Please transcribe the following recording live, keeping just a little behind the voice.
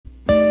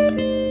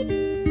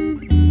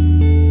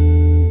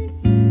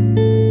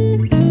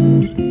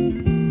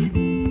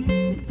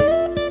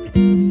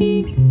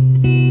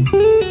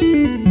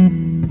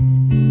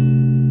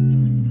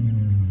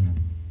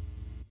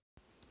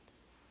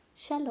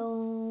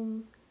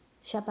Shalom,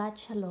 Shabbat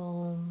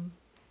Shalom.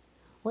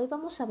 Hoy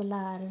vamos a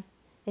hablar,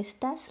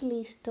 ¿estás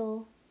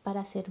listo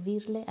para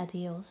servirle a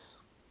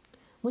Dios?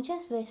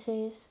 Muchas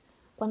veces,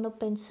 cuando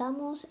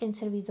pensamos en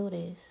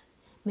servidores,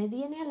 me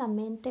viene a la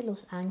mente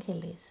los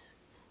ángeles.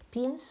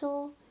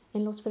 Pienso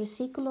en los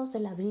versículos de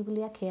la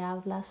Biblia que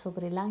habla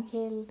sobre el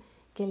ángel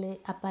que le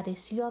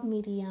apareció a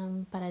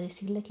Miriam para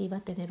decirle que iba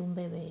a tener un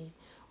bebé,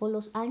 o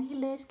los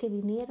ángeles que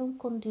vinieron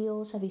con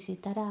Dios a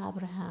visitar a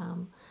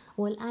Abraham,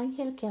 o el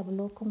ángel que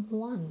habló con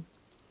Juan.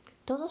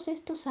 Todos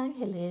estos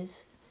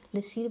ángeles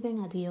le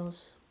sirven a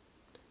Dios.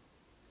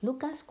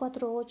 Lucas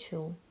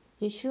 4:8,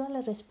 Yeshua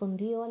le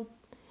respondió,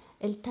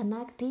 el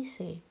Tanakh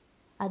dice,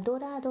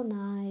 adora a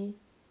Adonai,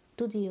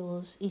 tu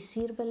Dios, y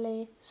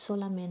sírvele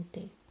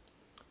solamente.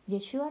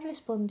 Yeshua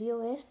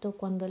respondió esto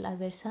cuando el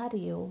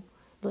adversario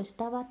lo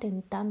estaba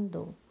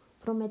tentando,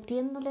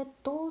 prometiéndole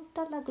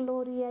toda la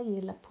gloria y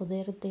el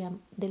poder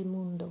del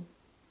mundo.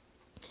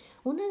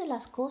 Una de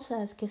las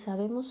cosas que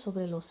sabemos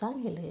sobre los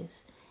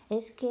ángeles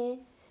es que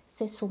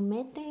se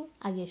someten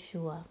a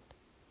Yeshua.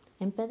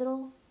 En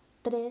Pedro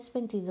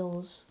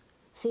 3:22,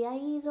 se ha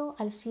ido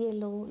al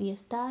cielo y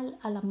está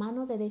a la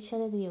mano derecha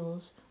de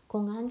Dios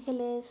con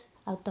ángeles,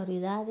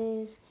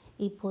 autoridades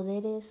y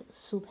poderes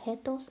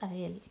sujetos a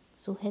Él,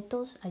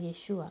 sujetos a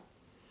Yeshua.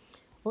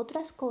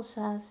 Otras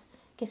cosas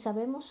que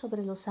sabemos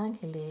sobre los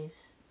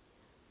ángeles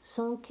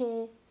son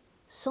que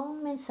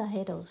son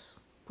mensajeros.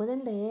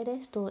 Pueden leer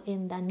esto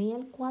en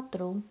Daniel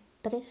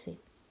 4:13.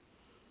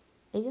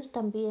 Ellos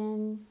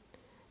también,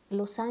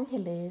 los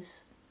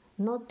ángeles,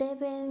 no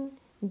deben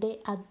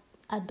de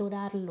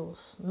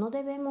adorarlos. No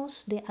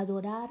debemos de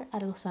adorar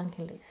a los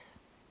ángeles.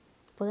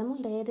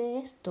 Podemos leer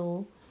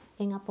esto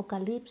en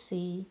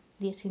Apocalipsis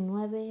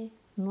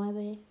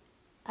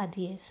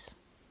 19:9-10.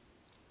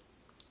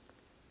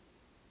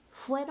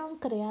 Fueron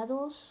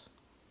creados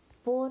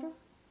por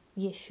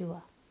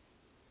Yeshua.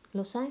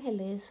 Los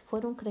ángeles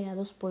fueron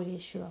creados por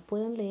Yeshua.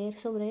 Pueden leer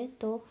sobre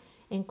esto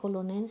en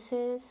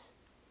Colosenses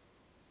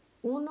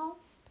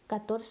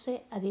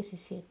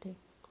 1:14-17.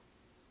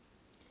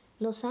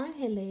 Los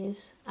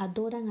ángeles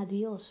adoran a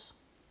Dios.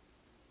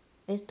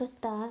 Esto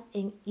está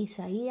en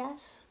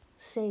Isaías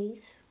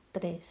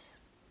 6:3.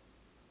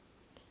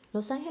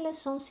 Los ángeles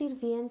son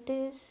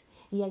sirvientes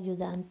y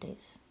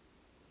ayudantes.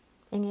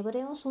 En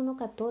Hebreos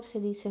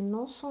 1:14 dice,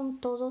 ¿no son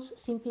todos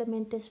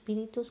simplemente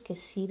espíritus que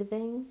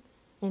sirven,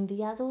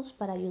 enviados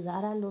para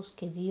ayudar a los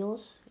que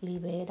Dios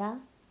libera?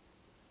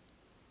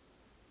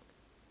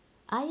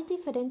 Hay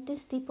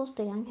diferentes tipos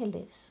de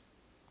ángeles.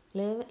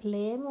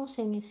 Leemos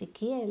en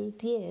Ezequiel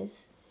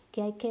 10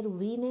 que hay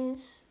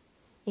querubines,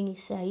 en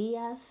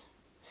Isaías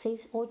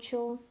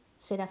 6:8,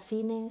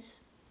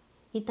 serafines,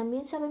 y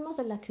también sabemos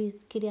de las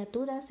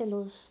criaturas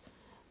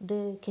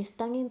que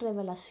están en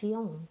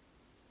Revelación.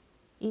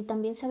 Y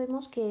también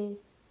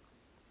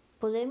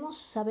podemos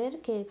saber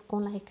que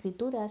con las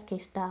escrituras que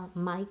está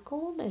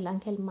Michael, el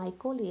ángel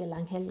Michael y el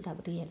ángel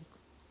Gabriel.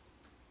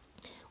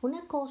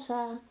 Una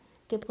cosa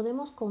que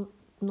podemos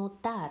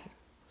notar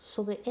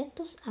sobre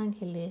estos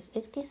ángeles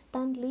es que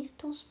están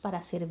listos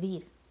para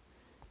servir.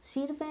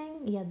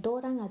 Sirven y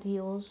adoran a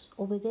Dios,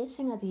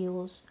 obedecen a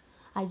Dios,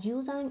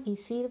 ayudan y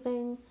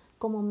sirven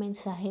como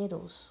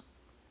mensajeros.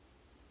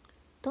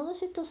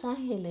 Todos estos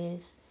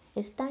ángeles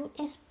están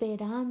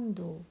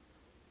esperando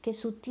que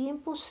su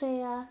tiempo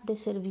sea de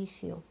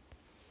servicio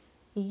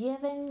y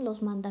lleven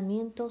los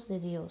mandamientos de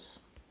Dios.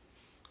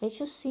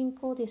 Hechos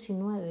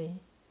 5:19.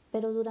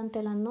 Pero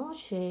durante la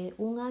noche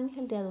un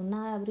ángel de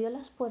Adonai abrió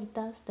las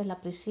puertas de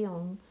la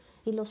prisión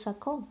y los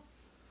sacó.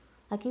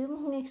 Aquí vemos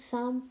un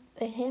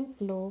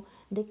ejemplo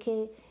de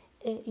que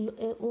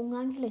un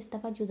ángel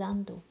estaba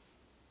ayudando.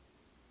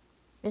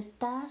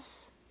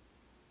 ¿Estás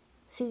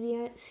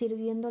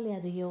sirviéndole a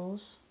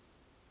Dios?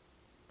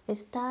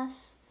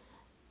 ¿Estás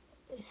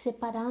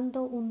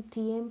separando un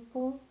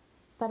tiempo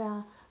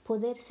para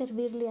poder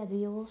servirle a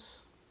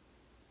Dios?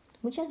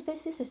 Muchas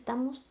veces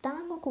estamos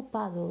tan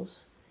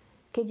ocupados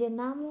que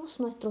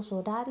llenamos nuestros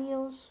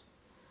horarios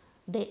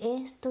de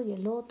esto y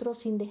el otro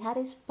sin dejar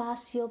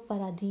espacio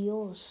para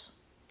Dios,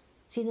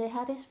 sin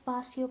dejar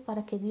espacio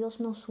para que Dios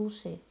nos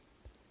use.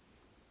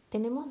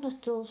 Tenemos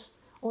nuestros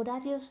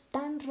horarios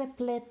tan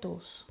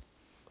repletos.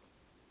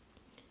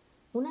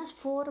 Unas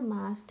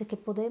formas de que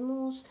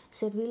podemos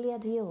servirle a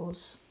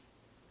Dios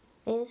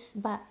es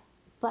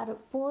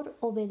por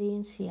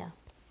obediencia,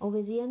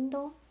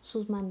 obediendo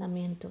sus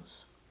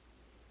mandamientos.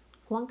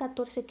 Juan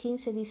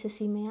 14:15 dice,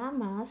 si me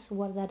amas,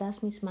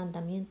 guardarás mis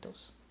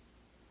mandamientos.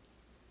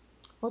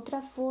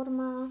 Otra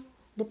forma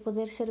de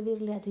poder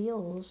servirle a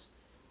Dios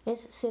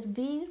es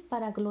servir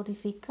para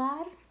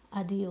glorificar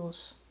a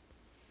Dios.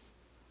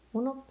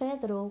 1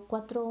 Pedro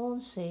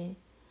 4:11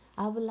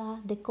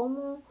 habla de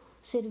cómo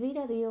servir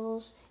a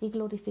Dios y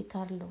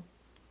glorificarlo.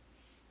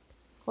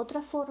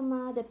 Otra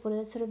forma de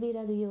poder servir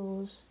a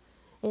Dios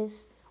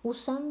es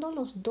usando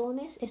los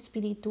dones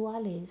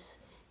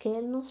espirituales que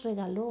Él nos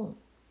regaló.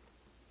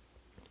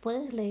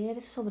 Puedes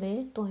leer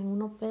sobre esto en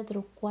 1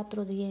 Pedro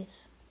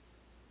 4:10.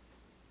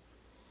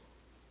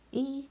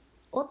 Y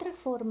otra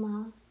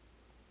forma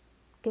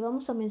que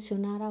vamos a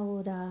mencionar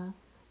ahora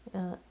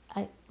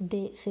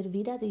de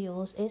servir a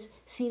Dios es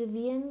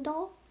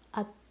sirviendo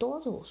a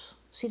todos,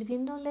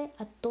 sirviéndole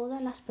a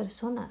todas las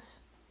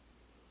personas.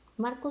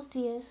 Marcos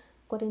 10,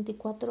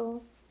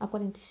 44 a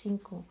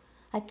 45.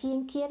 A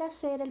quien quiera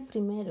ser el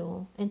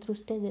primero entre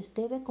ustedes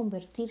debe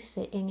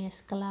convertirse en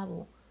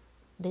esclavo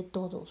de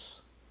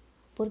todos,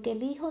 porque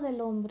el Hijo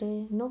del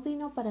Hombre no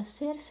vino para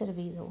ser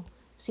servido,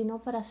 sino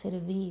para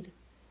servir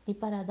y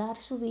para dar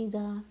su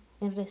vida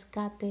en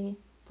rescate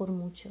por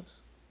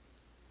muchos.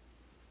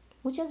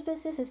 Muchas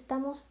veces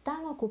estamos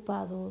tan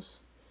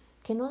ocupados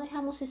que no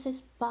dejamos ese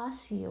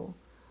espacio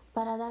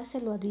para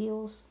dárselo a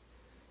Dios.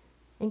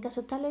 En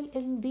caso tal,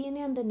 Él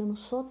viene ante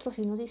nosotros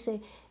y nos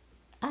dice,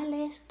 haz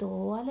esto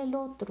o haz el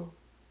otro.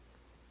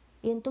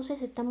 Y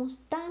entonces estamos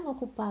tan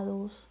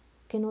ocupados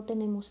que no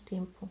tenemos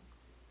tiempo.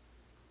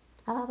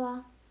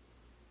 Abba,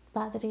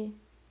 Padre,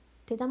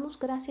 te damos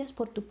gracias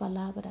por tu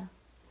palabra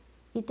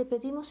y te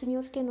pedimos,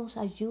 Señor, que nos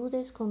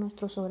ayudes con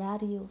nuestros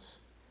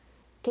horarios,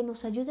 que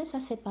nos ayudes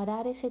a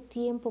separar ese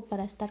tiempo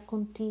para estar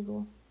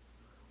contigo,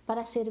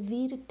 para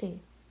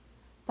servirte,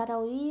 para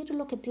oír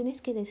lo que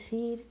tienes que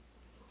decir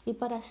y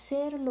para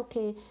hacer lo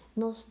que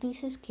nos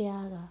dices que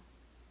haga.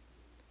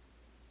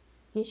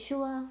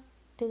 Yeshua,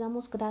 te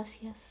damos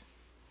gracias.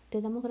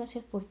 Te damos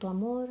gracias por tu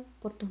amor,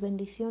 por tus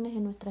bendiciones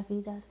en nuestras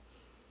vidas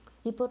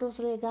y por los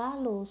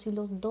regalos y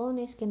los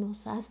dones que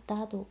nos has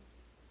dado.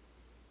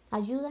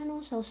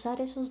 Ayúdanos a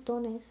usar esos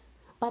dones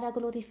para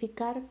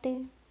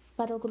glorificarte,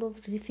 para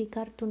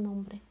glorificar tu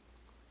nombre.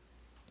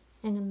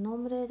 En el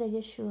nombre de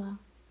Yeshua,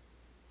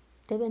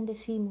 te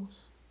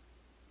bendecimos.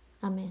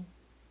 Amén.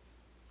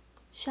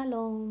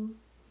 Shalom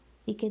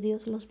y que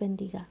Dios los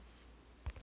bendiga.